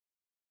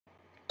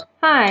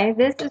Hi,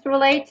 this is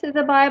Relate to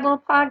the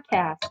Bible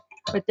podcast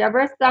with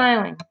Deborah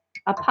Styling,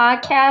 a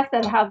podcast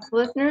that helps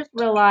listeners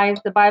realize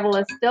the Bible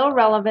is still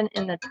relevant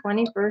in the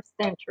 21st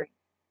century.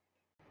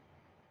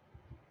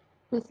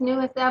 This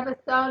newest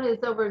episode is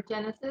over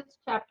Genesis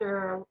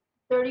chapter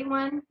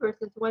 31,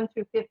 verses 1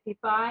 through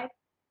 55.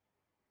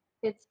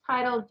 It's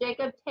titled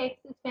Jacob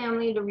Takes His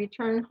Family to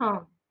Return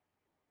Home.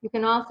 You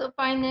can also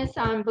find this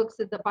on Books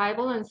of the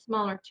Bible in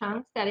smaller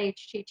chunks at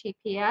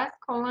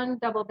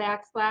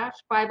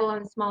https://Bible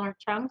in smaller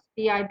chunks,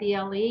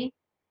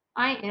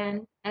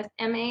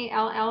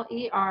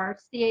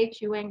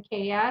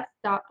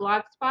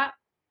 BibleInsmallerchunks.blogspot.blogspot.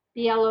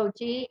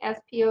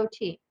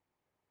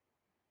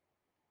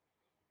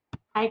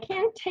 I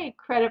can't take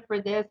credit for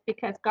this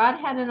because God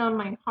had it on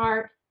my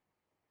heart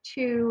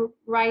to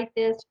write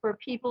this for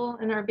people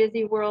in our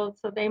busy world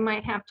so they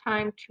might have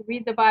time to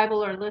read the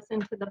Bible or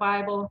listen to the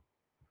Bible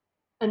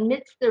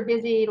amidst their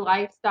busy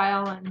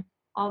lifestyle and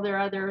all their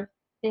other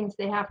things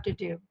they have to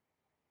do.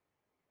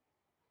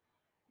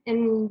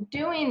 In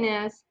doing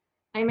this,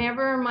 I'm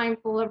ever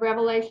mindful of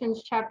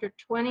Revelations chapter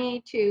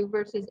 22,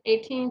 verses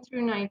 18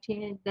 through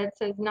 19, that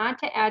says not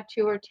to add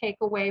to or take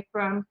away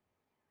from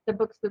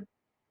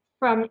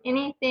from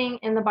anything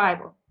in the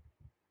Bible.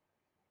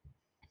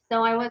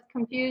 So I was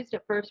confused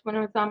at first when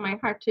it was on my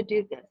heart to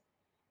do this.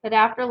 But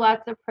after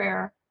lots of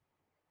prayer,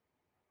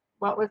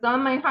 what was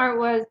on my heart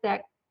was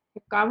that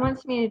if God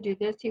wants me to do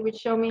this, He would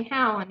show me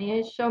how, and He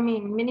has shown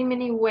me many,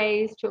 many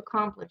ways to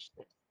accomplish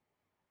this.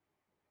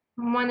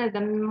 One of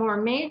the more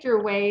major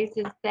ways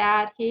is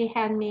that He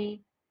had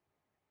me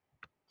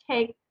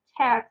take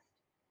text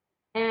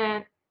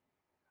and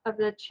of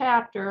the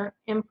chapter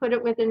and put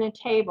it within a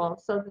table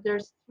so that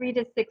there's 3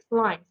 to 6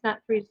 lines,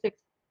 not 3 to 6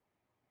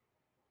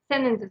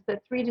 sentences,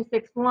 but 3 to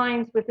 6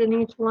 lines within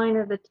each line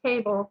of the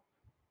table.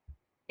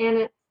 And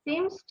it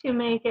seems to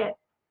make it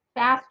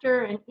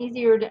faster and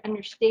easier to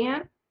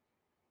understand.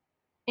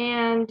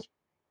 And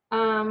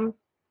I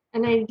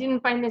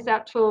didn't find this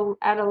out till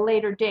at a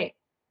later date.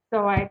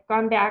 So I've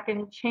gone back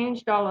and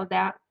changed all of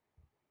that.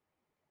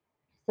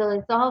 So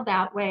it's all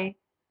that way.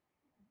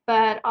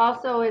 But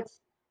also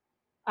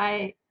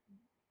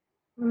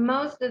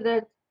most of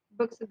the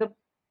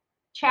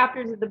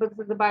chapters of the books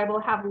of the Bible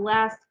have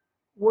less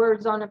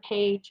words on a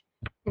page.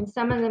 And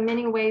some of the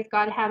many ways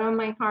God had on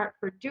my heart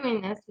for doing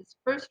this is,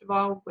 first of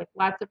all, with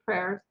lots of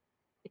prayers,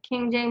 the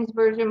King James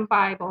Version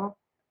Bible,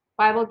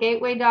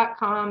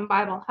 BibleGateway.com,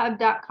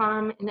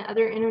 BibleHub.com, and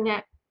other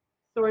internet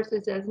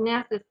sources as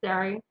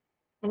necessary.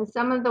 And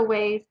some of the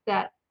ways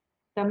that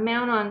the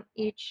amount on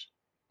each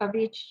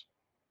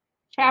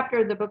chapter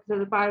of the books of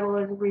the Bible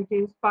is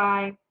reduced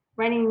by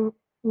writing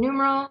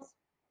numerals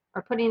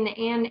or putting the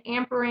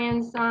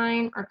ampersand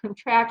sign or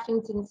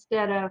contractions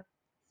instead of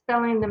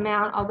spelling them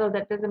out, although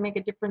that doesn't make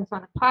a difference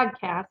on a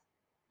podcast,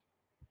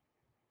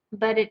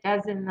 but it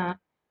does in the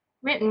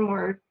written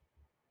word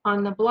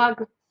on the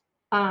blog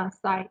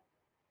site.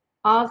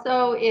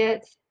 Also,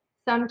 it's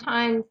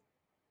sometimes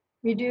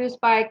reduced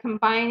by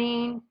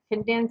combining,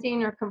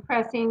 condensing, or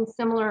compressing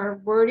similar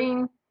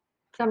wording.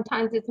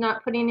 Sometimes it's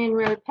not putting in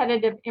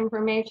repetitive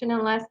information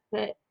unless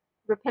the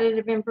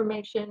repetitive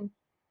information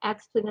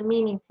adds to the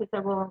meaning, because I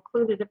will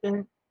include it if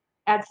it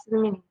adds to the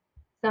meaning.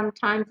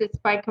 Sometimes it's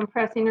by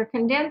compressing or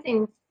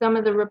condensing some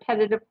of the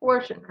repetitive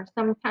portion, or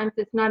sometimes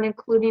it's not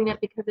including it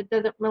because it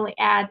doesn't really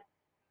add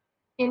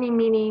any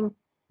meaning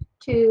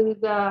to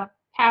the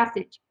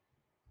passage.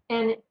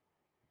 And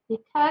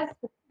because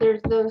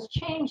there's those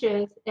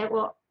changes, it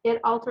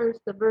alters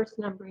the verse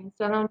numbering.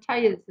 So I don't tell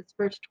you this is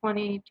verse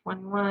 20,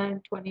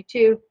 21,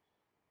 22.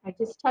 I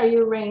just tell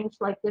you a range,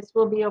 like this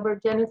will be over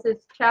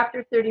Genesis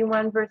chapter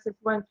 31, verses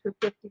 1 through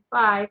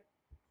 55,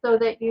 so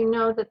that you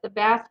know that the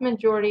vast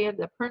majority of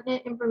the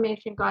pertinent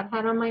information God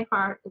had on my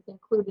heart is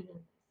included in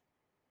this.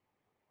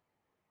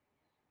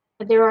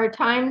 But there are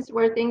times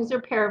where things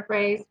are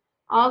paraphrased.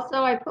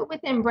 Also, I put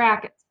within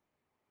brackets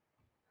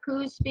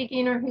who's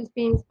speaking or who's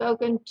being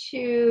spoken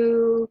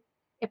to,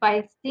 if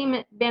I deem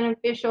it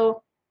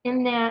beneficial,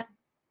 in that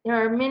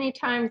there are many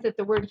times that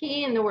the word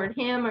he and the word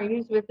him are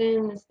used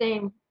within the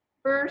same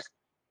verse,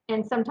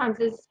 and sometimes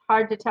it's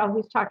hard to tell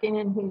who's talking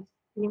and who's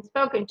being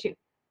spoken to.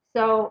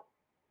 So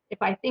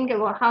if I think it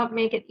will help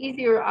make it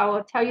easier, I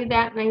will tell you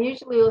that, and I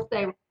usually will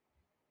say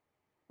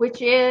which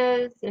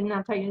is, and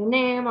I'll tell you the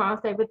name, or I'll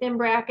say within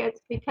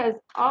brackets, because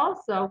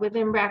also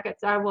within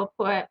brackets I will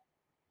put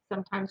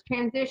sometimes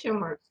transition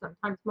words,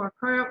 sometimes more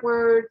current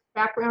words,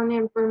 background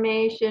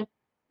information,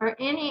 or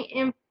any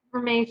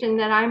information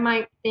that I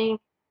might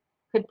think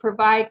could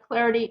provide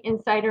clarity,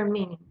 insight, or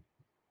meaning.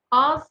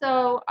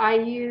 Also, I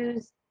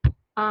use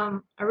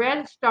a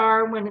red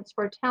star when it's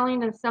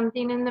foretelling of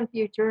something in the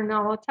future, and I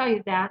will tell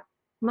you that.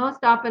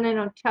 Most often, I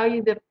don't tell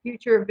you the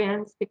future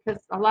events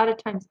because a lot of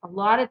times a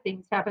lot of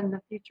things happen in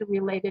the future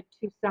related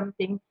to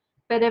something.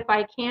 But if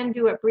I can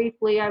do it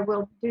briefly, I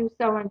will do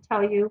so and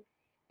tell you.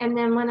 And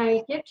then when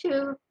I get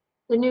to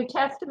the New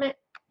Testament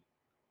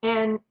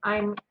and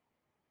I'm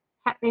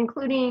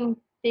including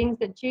things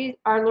that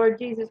our Lord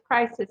Jesus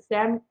Christ has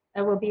said,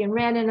 that will be in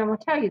red, and I will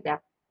tell you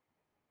that.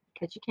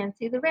 because you can't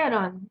see the red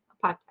on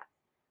a podcast,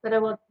 but I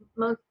will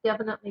most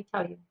definitely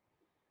tell you.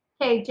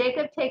 Okay,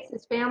 Jacob takes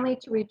his family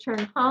to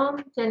return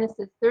home,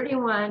 Genesis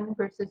 31,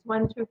 verses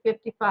 1 through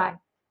 55.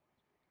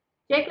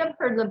 Jacob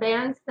heard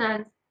Laban's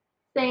sons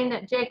saying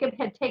that Jacob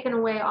had taken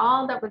away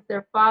all that was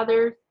their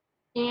father's,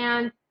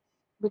 and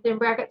within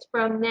brackets,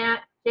 from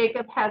that,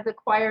 Jacob has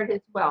acquired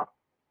his wealth.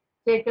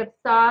 Jacob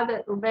saw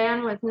that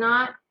Laban was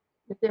not,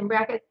 within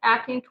brackets,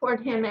 acting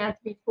toward him as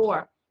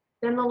before.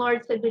 Then the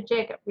Lord said to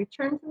Jacob,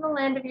 return to the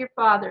land of your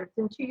fathers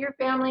and to your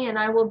family, and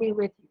I will be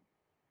with you.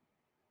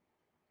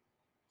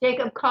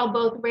 Jacob called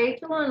both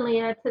Rachel and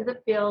Leah to the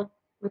field,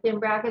 within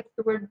brackets,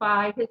 the word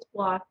by his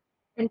flock,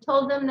 and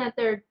told them that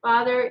their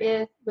father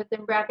is,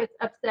 within brackets,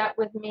 upset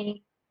with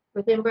me,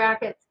 within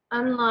brackets,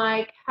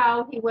 unlike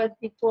how he was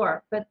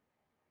before. But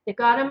the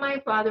God of my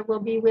father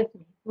will be with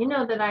me. You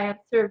know that I have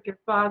served your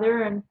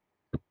father, and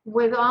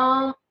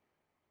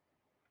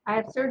I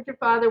have served your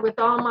father with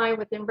all my,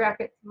 within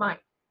brackets, might.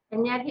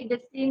 And yet he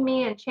deceived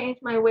me and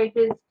changed my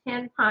wages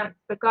 10 times.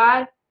 But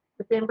God,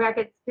 within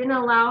brackets, didn't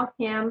allow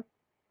him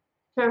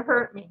to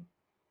hurt me.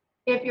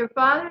 If your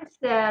father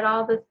said,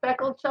 all the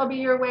speckled shall be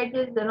your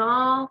wages, and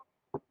all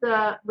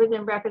the,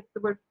 within brackets,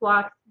 the word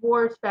flocks,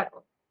 were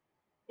speckled.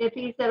 If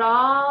he said,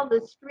 all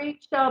the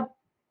streaks shall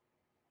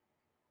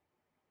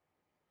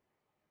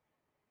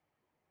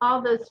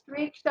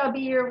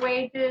be your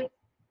wages,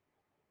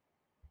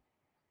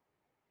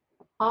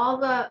 all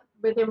the,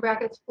 within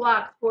brackets,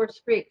 flocks, were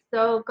streaks.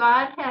 So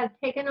God had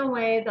taken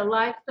away the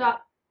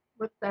livestock,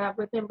 what's that,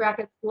 within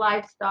brackets,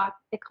 livestock.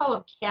 They call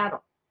them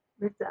cattle.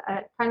 It's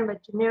a kind of a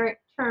generic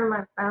term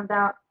I found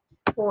out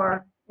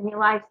for any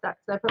livestock.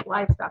 So I put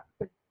livestock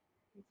because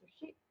these are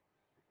sheep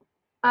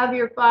of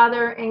your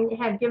father, and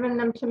had given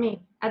them to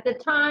me. At the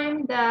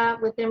time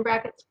that, within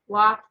brackets,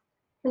 flocks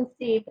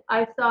conceived,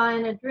 I saw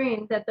in a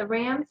dream that the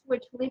rams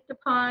which leaped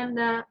upon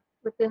the,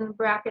 within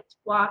brackets,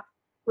 flocks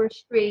were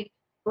streaked,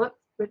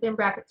 within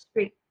brackets,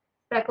 streaked,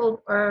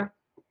 speckled, or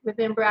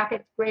within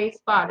brackets, gray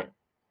spotted.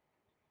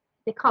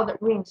 They called it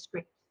ring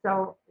streak,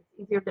 so it's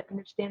easier to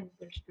understand that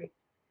they're streaked.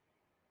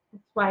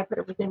 That's why I put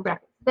it within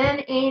brackets.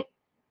 Then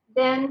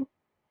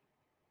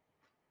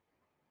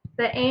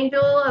the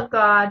angel of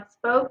God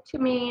spoke to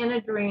me in a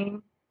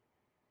dream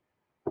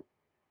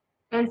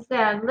and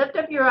said, lift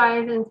up your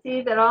eyes and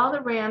see that all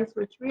the rams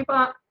which leap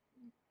on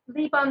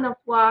the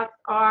flocks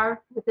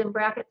are, within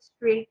brackets,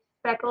 streaked,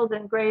 speckled,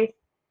 and gray,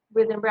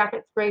 within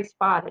brackets, gray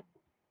spotted.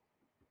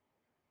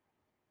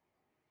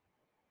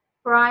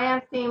 For I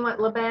have seen what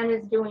Laban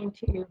is doing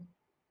to you.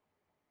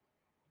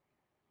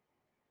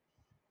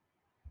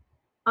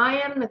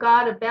 I am the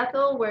God of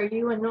Bethel, where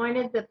you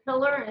anointed the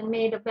pillar and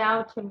made a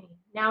vow to me.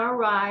 Now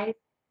arise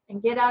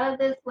and get out of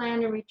this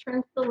land and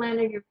return to the land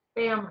of your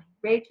family.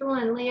 Rachel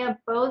and Leah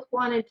both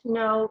wanted to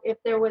know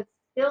if there was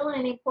still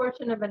any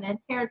portion of an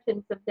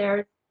inheritance of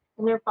theirs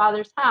in their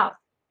father's house.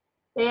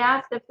 They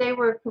asked if they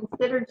were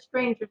considered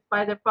strangers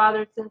by their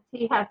father, since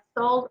he had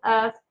sold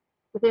us,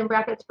 within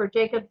brackets, for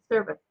Jacob's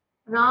service,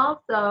 and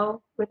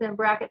also, within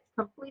brackets,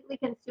 completely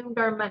consumed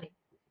our money.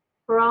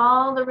 For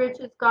all the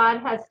riches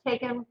God has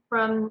taken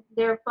from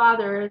their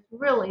father is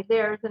really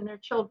theirs and their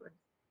children.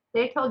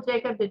 They told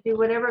Jacob to do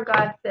whatever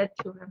God said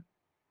to him.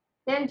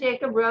 Then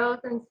Jacob rose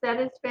and set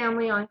his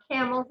family on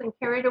camels and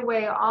carried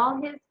away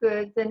all his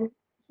goods and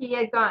he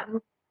had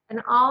gotten,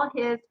 and all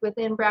his,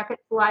 within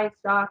brackets,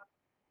 livestock,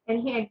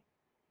 and he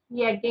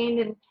had gained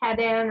in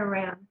Paddan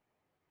Aram,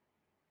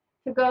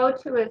 to go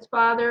to his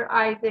father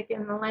Isaac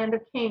in the land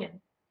of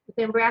Canaan.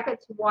 Within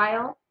brackets,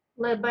 while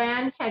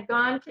Laban had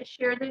gone to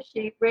shear the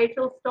sheep,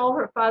 Rachel stole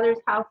her father's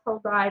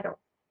household idols.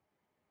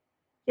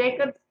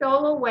 Jacob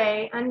stole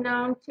away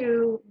unknown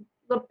to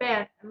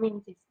Laban. It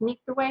means he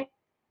sneaked away.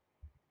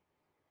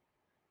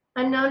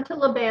 Unknown to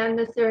Laban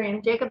the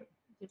Syrian. Jacob,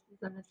 just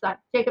as an aside,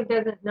 Jacob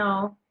doesn't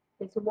know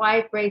his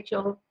wife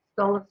Rachel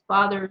stole his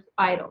father's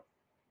idols.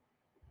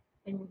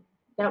 And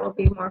that will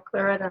be more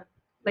clear at a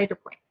later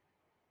point.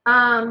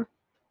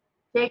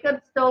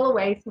 Jacob stole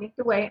away, sneaked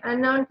away,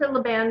 unknown to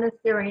Laban the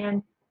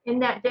Syrian, in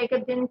that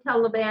Jacob didn't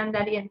tell Laban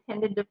that he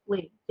intended to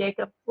flee.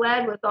 Jacob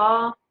fled with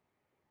all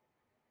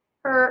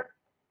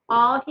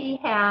he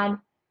had,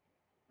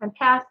 and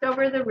passed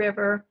over the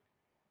river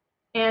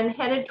and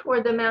headed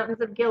toward the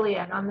mountains of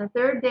Gilead. On the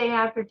third day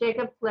after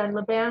Jacob fled,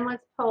 Laban was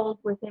told,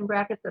 within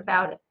brackets,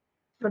 about it.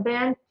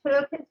 Laban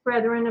took his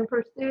brethren and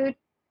pursued,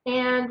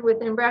 and,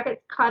 within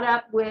brackets, caught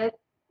up with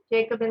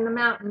Jacob in the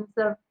mountains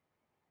of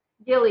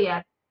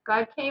Gilead.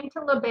 God came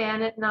to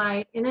Laban at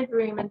night in a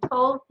dream and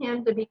told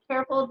him to be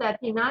careful that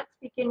he not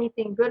speak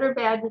anything good or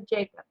bad to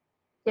Jacob.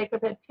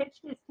 Jacob had pitched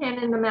his tent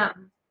in the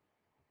mountains.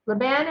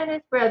 Laban and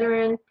his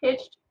brethren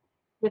pitched,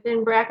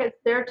 within brackets,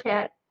 their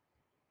tents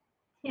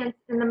in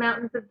the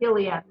mountains of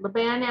Gilead.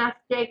 Laban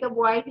asked Jacob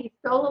why he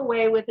stole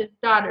away with his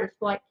daughters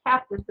like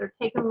captives or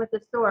taken with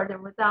the sword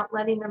and without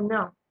letting them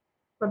know.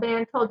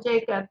 Laban told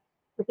Jacob,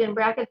 within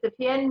brackets, if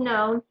he had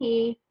known,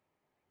 he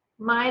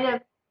might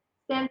have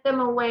sent them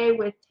away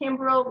with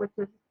timbrel, which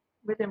is,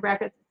 within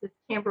brackets, it's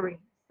tambourine,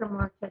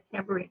 similar to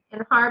tambourine,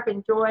 and harp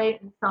and joy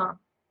and song.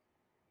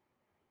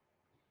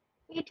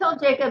 He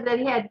told Jacob that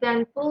he had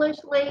done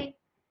foolishly,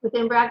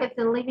 within brackets,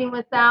 and leaving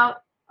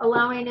without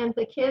allowing him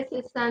to kiss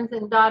his sons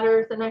and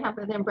daughters, and I have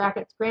within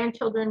brackets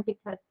grandchildren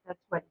because that's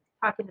what he's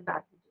talking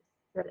about. He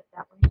just said it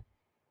that way.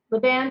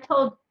 Laban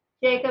told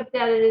Jacob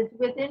that it is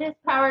within his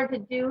power to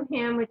do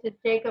him, which is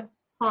Jacob,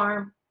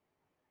 harm,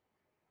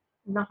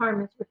 and the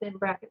harm is within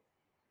brackets.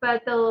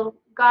 But the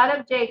God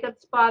of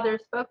Jacob's father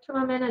spoke to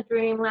him in a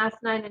dream last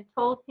night and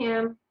told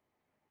him,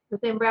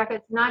 within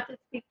brackets, not to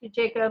speak to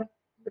Jacob,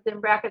 within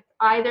brackets,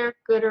 either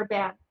good or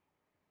bad.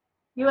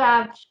 You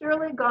have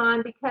surely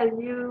gone because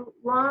you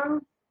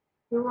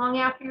long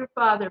after your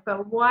father,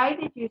 but why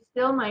did you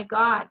steal my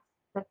gods?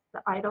 That's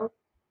the idols,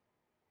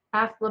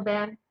 asked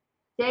Laban.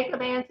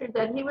 Jacob answered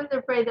that he was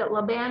afraid that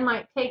Laban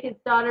might take his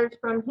daughters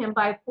from him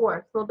by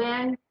force.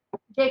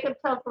 Jacob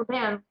tells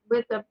Laban,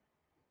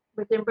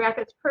 within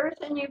brackets,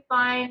 person you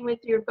find with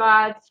your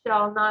gods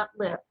shall not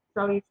live.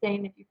 So he's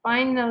saying if you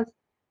find those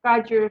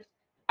gods you're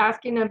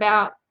asking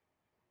about,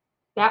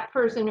 that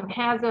person who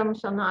has them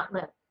shall not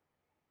live.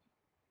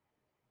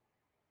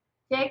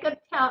 Jacob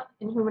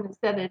and he would have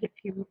said it if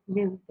he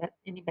knew that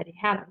anybody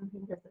had them. He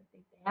doesn't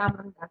think they have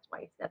them. That's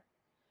why he said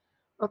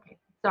it. Okay,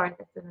 sorry,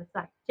 that's an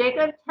aside.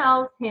 Jacob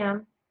tells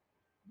him,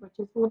 which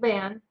is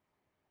Laban,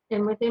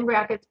 and within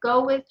brackets,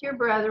 go with your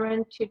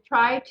brethren to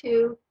try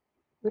to,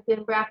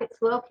 within brackets,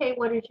 locate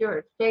what is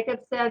yours. Jacob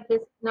said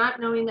this, not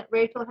knowing that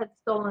Rachel had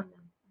stolen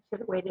them. I should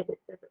have waited, it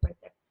says it right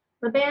there.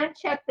 Laban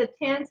checked the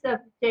tents of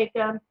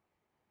Jacob,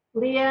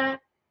 Leah,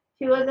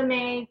 two of the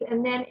maids,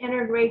 and then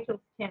entered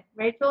Rachel's tent.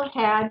 Rachel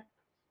had,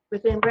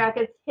 within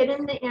brackets,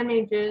 hidden the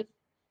images,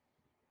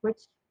 which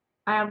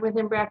I have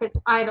within brackets,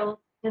 idols,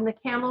 in the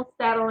camel's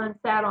saddle and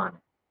sat on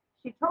it.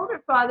 She told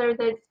her father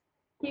that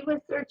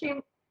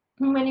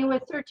when he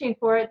was searching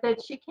for it,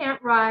 that she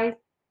can't rise,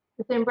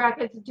 within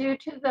brackets, due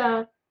to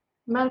the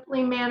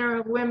monthly manner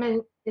of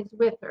women is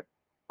with her.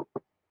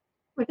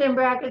 Within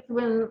brackets,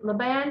 when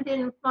Laban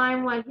didn't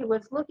find what he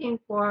was looking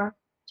for,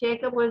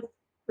 Jacob was,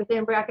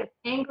 within brackets,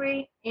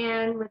 angry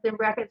and, within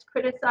brackets,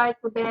 criticized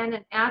Laban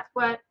and asked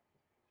what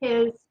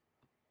his,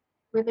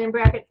 within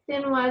brackets,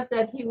 sin was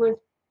that he was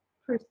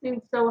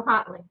pursued so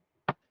hotly.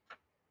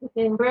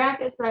 Within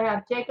brackets, I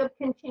have Jacob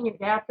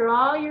continued, after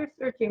all your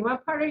searching,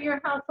 what part of your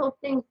household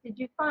things did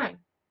you find?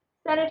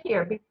 Set it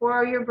here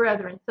before your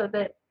brethren so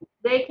that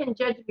they can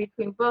judge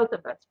between both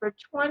of us. For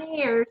 20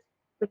 years,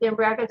 within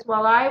brackets,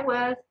 while I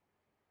was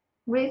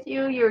with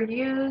you, your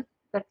ewes,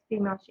 that's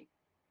female sheep,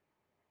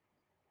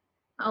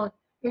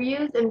 your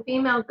ewes and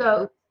female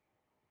goats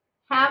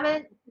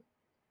haven't,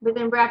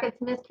 within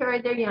brackets,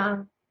 miscarried their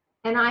young,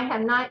 and I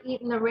have not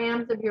eaten the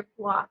rams of your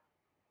flock.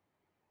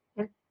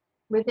 And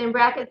within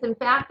brackets, in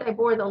fact, I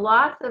bore the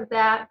loss of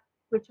that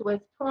which was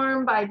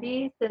torn by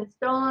beasts and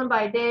stolen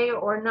by day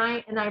or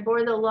night, and I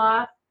bore the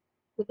loss,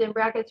 within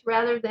brackets,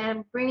 rather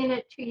than bringing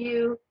it to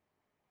you,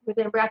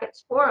 within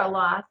brackets, for a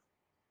loss.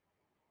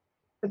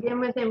 Again,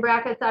 within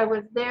brackets, I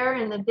was there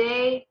in the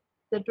day,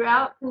 the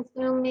drought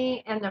consumed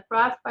me, and the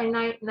frost by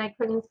night, and I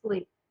couldn't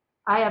sleep.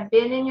 I have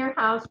been in your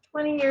house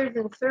 20 years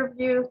and served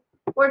you,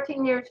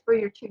 14 years for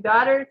your two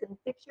daughters, and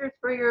 6 years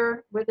for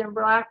your, within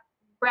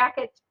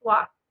brackets,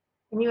 flock.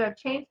 And you have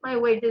changed my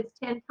wages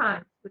 10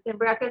 times, within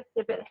brackets,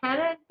 if it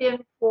hadn't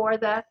been for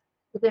the,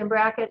 within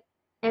brackets,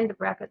 end of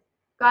brackets,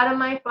 God of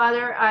my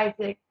father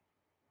Isaac,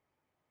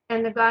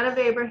 and the God of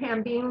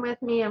Abraham being with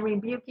me and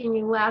rebuking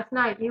you last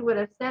night, you would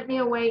have sent me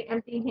away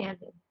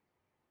empty-handed.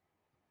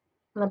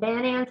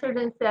 Laban answered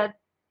and said,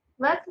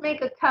 let's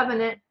make a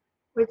covenant,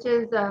 which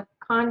is a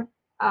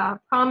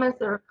promise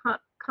or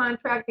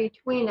contract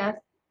between us,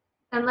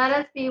 and let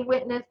us be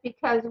witness,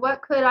 because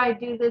what could I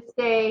do this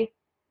day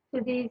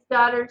to these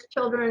daughters,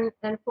 children,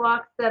 and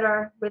flocks that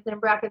are, within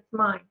brackets,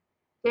 mine?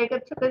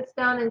 Jacob took a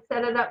stone and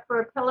set it up for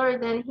a pillar.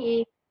 Then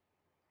he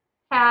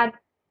had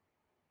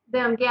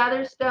them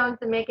gather stones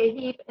and make a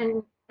heap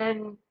and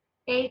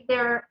ate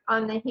there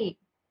on the heap.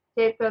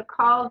 Jacob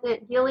called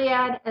it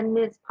Gilead and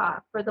Mizpah,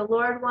 for the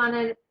Lord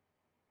wanted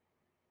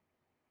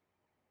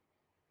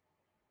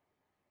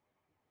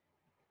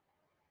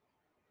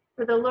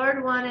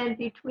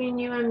between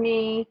you and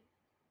me.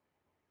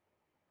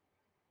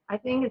 I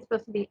think it's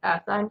supposed to be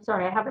us. I'm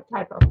sorry, I have a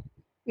typo.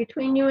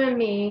 Between you and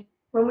me,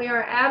 when we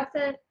are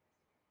absent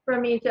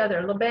from each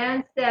other.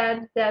 Laban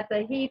said that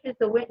the heap is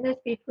a witness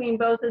between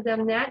both of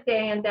them that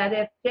day, and that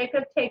if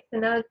Jacob takes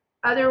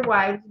other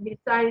wives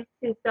besides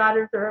his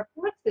daughters or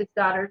afflicts his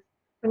daughters,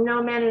 when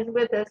no man is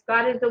with us,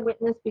 God is a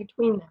witness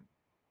between them.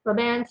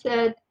 Laban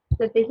said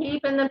that the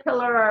heap and the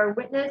pillar are a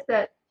witness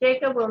that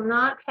Jacob will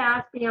not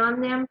pass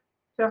beyond them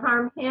to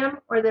harm him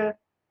or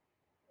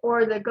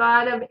the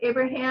God of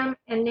Abraham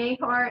and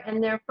Nahor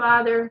and their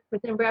father,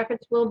 within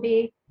brackets, will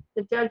be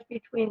the judge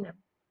between them.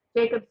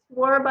 Jacob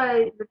swore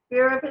by the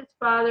fear of his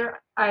father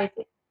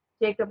Isaac.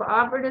 Jacob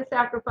offered a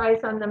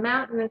sacrifice on the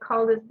mountain and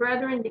called his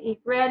brethren to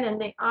eat bread,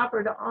 and they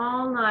offered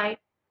all night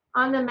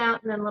on the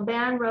mountain. And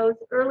Laban rose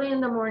early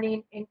in the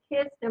morning and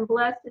kissed and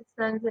blessed his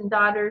sons and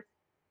daughters,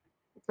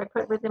 which I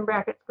put within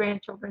brackets,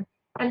 grandchildren,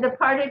 and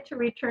departed to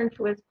return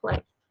to his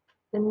place.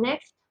 The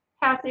next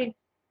passage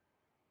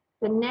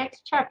The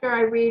next chapter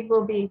I read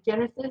will be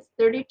Genesis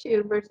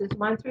 32, verses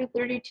 1 through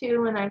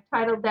 32, and I've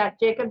titled that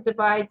Jacob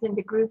Divides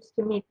into Groups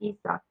to Meet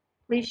Esau.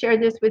 Please share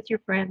this with your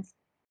friends.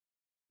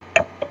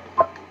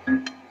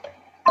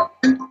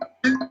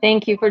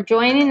 Thank you for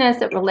joining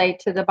us at Relate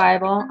to the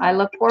Bible. I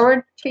look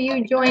forward to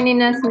you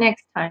joining us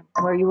next time,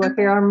 where you will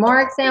hear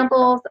more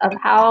examples of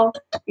how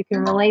you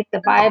can relate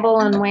the Bible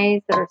in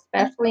ways that are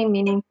especially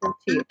meaningful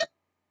to you.